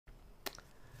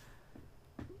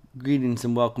Greetings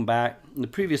and welcome back. In the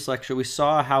previous lecture, we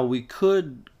saw how we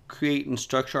could create and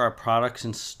structure our products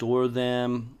and store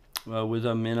them with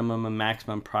a minimum and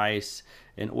maximum price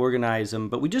and organize them,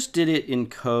 but we just did it in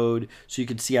code so you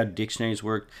could see how dictionaries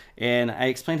work. And I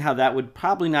explained how that would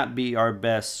probably not be our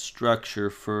best structure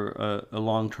for a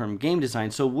long-term game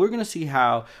design. So we're going to see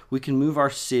how we can move our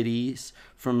cities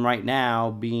from right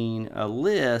now being a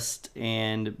list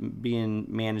and being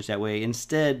managed that way.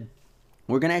 Instead,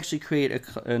 we're going to actually create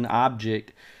an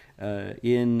object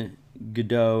in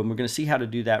Godot, and we're going to see how to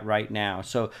do that right now.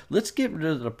 So let's get rid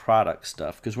of the product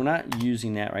stuff because we're not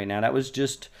using that right now. That was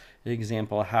just an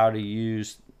example of how to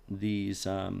use these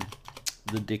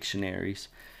the dictionaries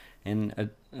and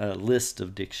a list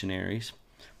of dictionaries.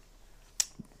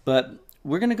 But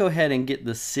we're going to go ahead and get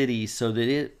the city so that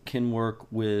it can work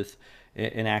with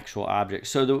an actual object.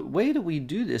 So the way that we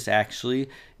do this actually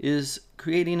is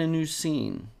creating a new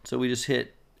scene. So we just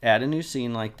hit add a new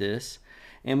scene like this,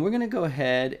 and we're going to go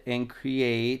ahead and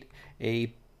create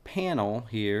a panel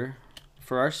here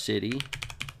for our city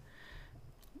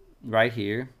right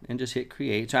here and just hit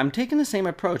create. So I'm taking the same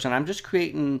approach and I'm just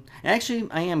creating, actually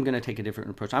I am going to take a different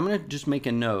approach. I'm going to just make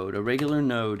a node, a regular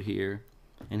node here,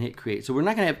 and hit create. So we're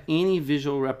not going to have any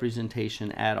visual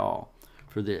representation at all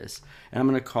for this, and I'm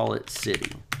going to call it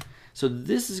city. So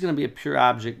this is going to be a pure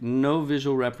object, no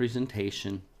visual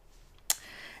representation.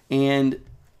 And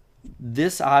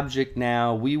this object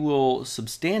now, we will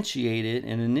substantiate it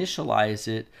and initialize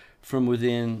it from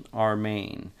within our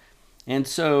main. And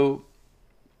so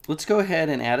let's go ahead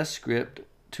and add a script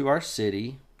to our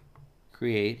city,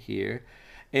 create here.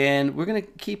 And we're going to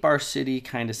keep our city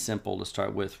kind of simple to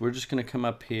start with. We're just going to come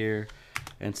up here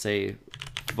and say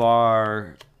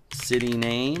var city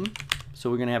name. So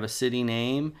we're going to have a city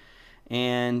name,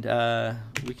 and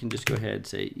we can just go ahead and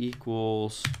say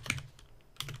equals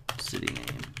city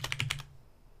name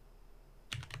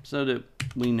so that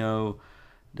we know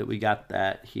that we got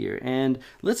that here. And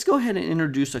let's go ahead and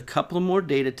introduce a couple more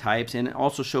data types and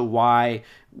also show why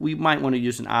we might want to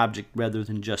use an object rather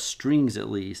than just strings. At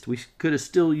least we could have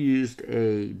still used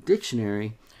a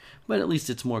dictionary, but at least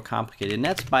it's more complicated, and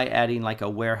that's by adding like a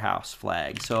warehouse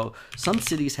flag. So some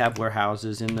cities have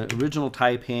warehouses. In the original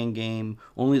Taipan game,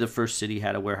 only the first city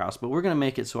had a warehouse, but we're going to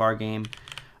make it so our game,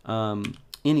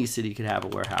 any city could have a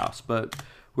warehouse, but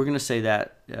we're going to say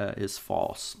that is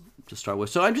false to start with.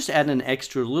 So I'm just adding an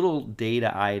extra little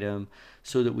data item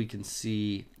so that we can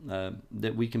see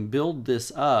that we can build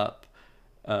this up,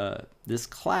 this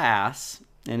class,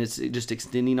 and it's just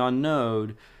extending on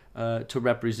node to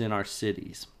represent our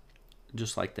cities.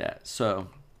 Just like that. So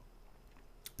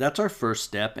that's our first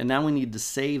step, and now we need to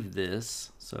save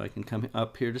this. So I can come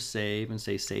up here to save and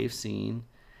say save scene,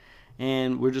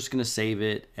 and we're just going to save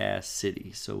it as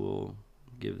city. So we'll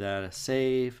give that a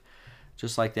save,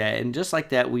 just like that. And just like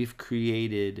that, we've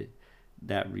created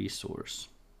that resource.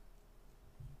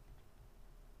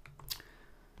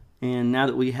 And now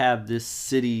that we have this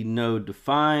city node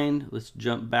defined, let's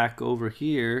jump back over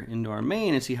here into our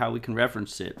main and see how we can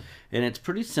reference it. And it's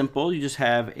pretty simple. You just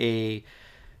have a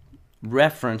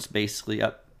reference basically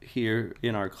up here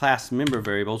in our class member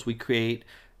variables. We create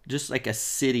just like a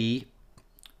city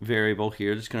variable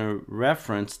here that's going to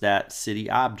reference that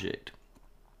city object.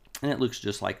 And it looks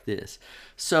just like this.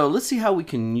 So let's see how we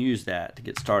can use that to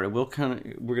get started. We're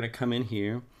going to come in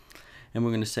here and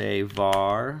we're going to say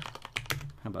var,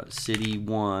 how about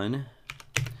city1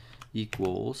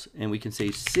 equals, and we can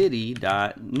say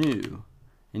city.new.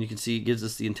 And you can see it gives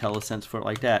us the IntelliSense for it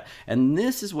like that. And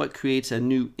this is what creates a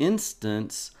new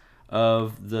instance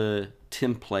of the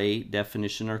template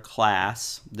definition or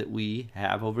class that we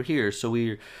have over here. So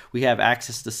we have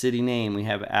access to city name, we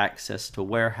have access to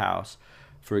warehouse,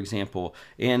 for example.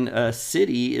 And a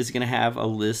city is going to have a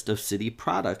list of city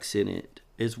products in it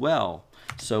as well.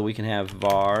 So we can have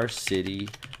var city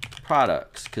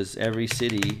products, because every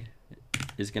city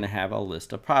is going to have a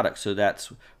list of products. So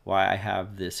that's why I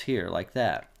have this here like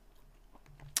that.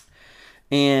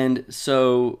 And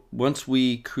so once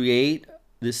we create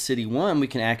this city one, we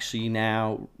can actually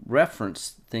now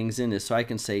reference things in this. So I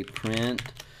can say print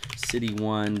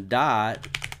city1 dot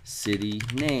city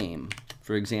name,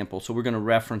 for example. So we're going to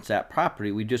reference that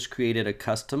property. We just created a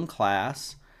custom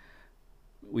class.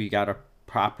 We got a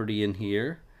property in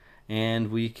here,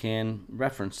 and we can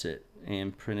reference it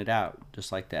and print it out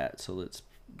just like that. So let's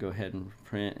go ahead and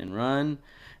print and run,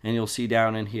 and you'll see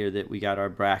down in here that we got our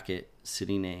bracket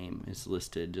city name is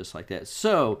listed just like that.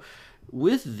 So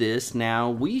with this, now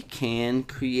we can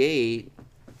create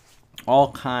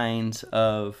all kinds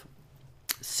of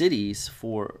cities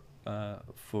for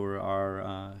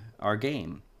our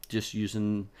game, just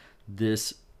using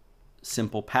this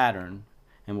simple pattern,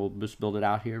 and we'll just build it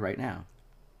out here right now.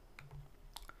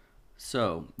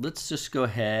 So let's just go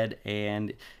ahead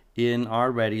and in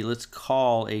our ready, let's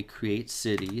call a create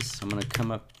cities. I'm going to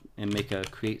come up and make a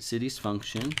create cities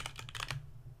function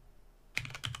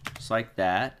just like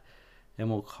that, and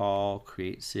we'll call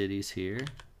create cities here.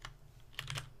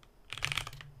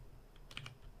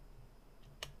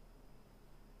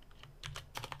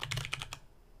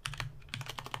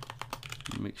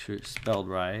 Make sure it's spelled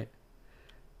right.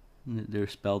 They're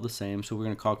spelled the same, so we're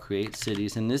going to call create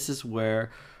cities, and this is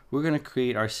where we're going to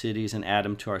create our cities and add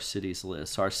them to our cities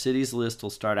list. So our cities list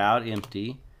will start out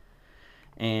empty,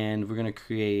 and we're going to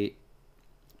create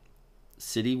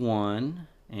city 1,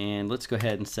 and let's go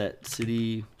ahead and set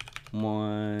city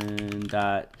 1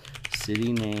 dot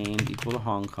city name equal to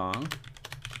Hong Kong,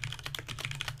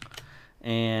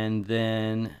 and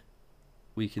then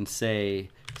we can say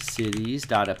cities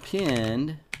dot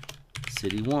append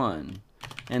city 1.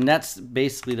 And that's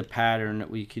basically the pattern that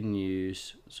we can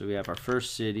use. So we have our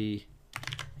first city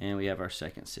and we have our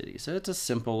second city. So it's a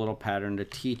simple little pattern to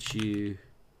teach you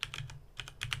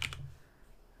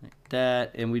like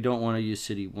that. And we don't want to use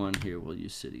city 1 here. We'll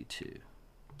use city 2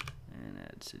 and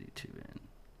add city 2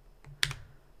 in.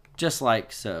 Just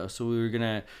like so. So we were going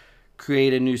to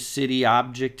create a new city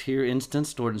object here, instance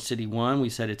stored in city 1. We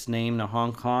set its name to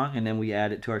Hong Kong, and then we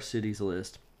add it to our cities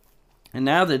list. And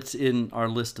now that it's in our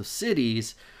list of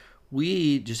cities,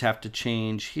 we just have to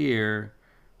change here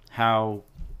how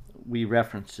we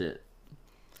reference it.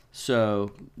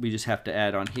 So we just have to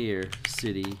add on here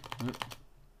city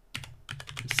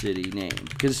name,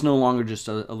 because it's no longer just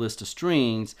a list of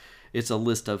strings, it's a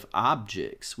list of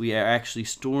objects. We are actually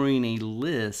storing a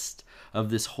list of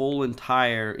this whole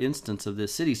entire instance of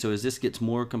this city. So as this gets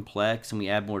more complex and we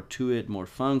add more to it, more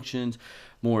functions,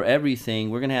 more everything,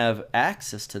 we're going to have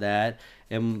access to that,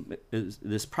 and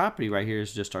this property right here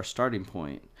is just our starting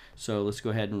point. So let's go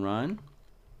ahead and run.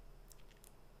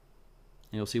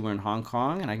 You'll see we're in Hong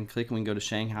Kong, and I can click and we can go to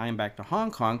Shanghai and back to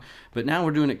Hong Kong, but now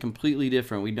we're doing it completely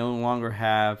different. We no longer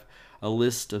have a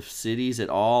list of cities at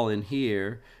all in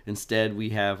here. Instead, we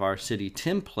have our city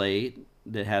template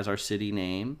that has our city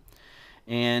name,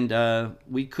 and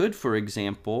we could, for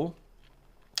example,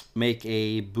 make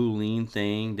a Boolean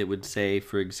thing that would say,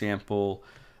 for example,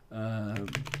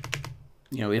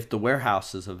 if the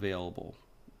warehouse is available,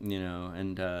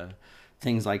 and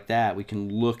things like that. We can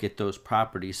look at those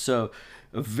properties. So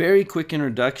a very quick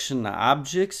introduction to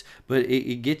objects, but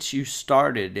it gets you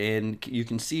started, and you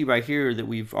can see right here that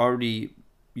we've already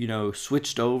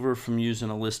switched over from using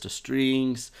a list of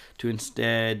strings to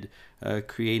instead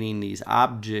creating these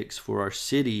objects for our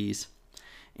cities.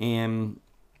 And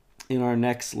in our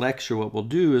next lecture, what we'll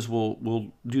do is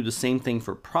we'll do the same thing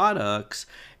for products,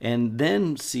 and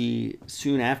then see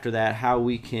soon after that how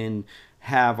we can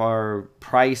have our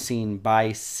pricing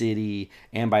by city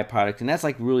and by product. And that's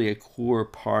like really a core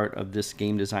part of this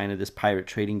game design of this pirate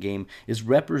trading game, is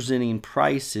representing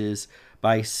prices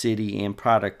by city and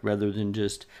product rather than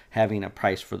just having a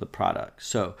price for the product.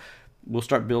 So we'll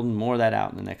start building more of that out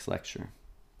in the next lecture.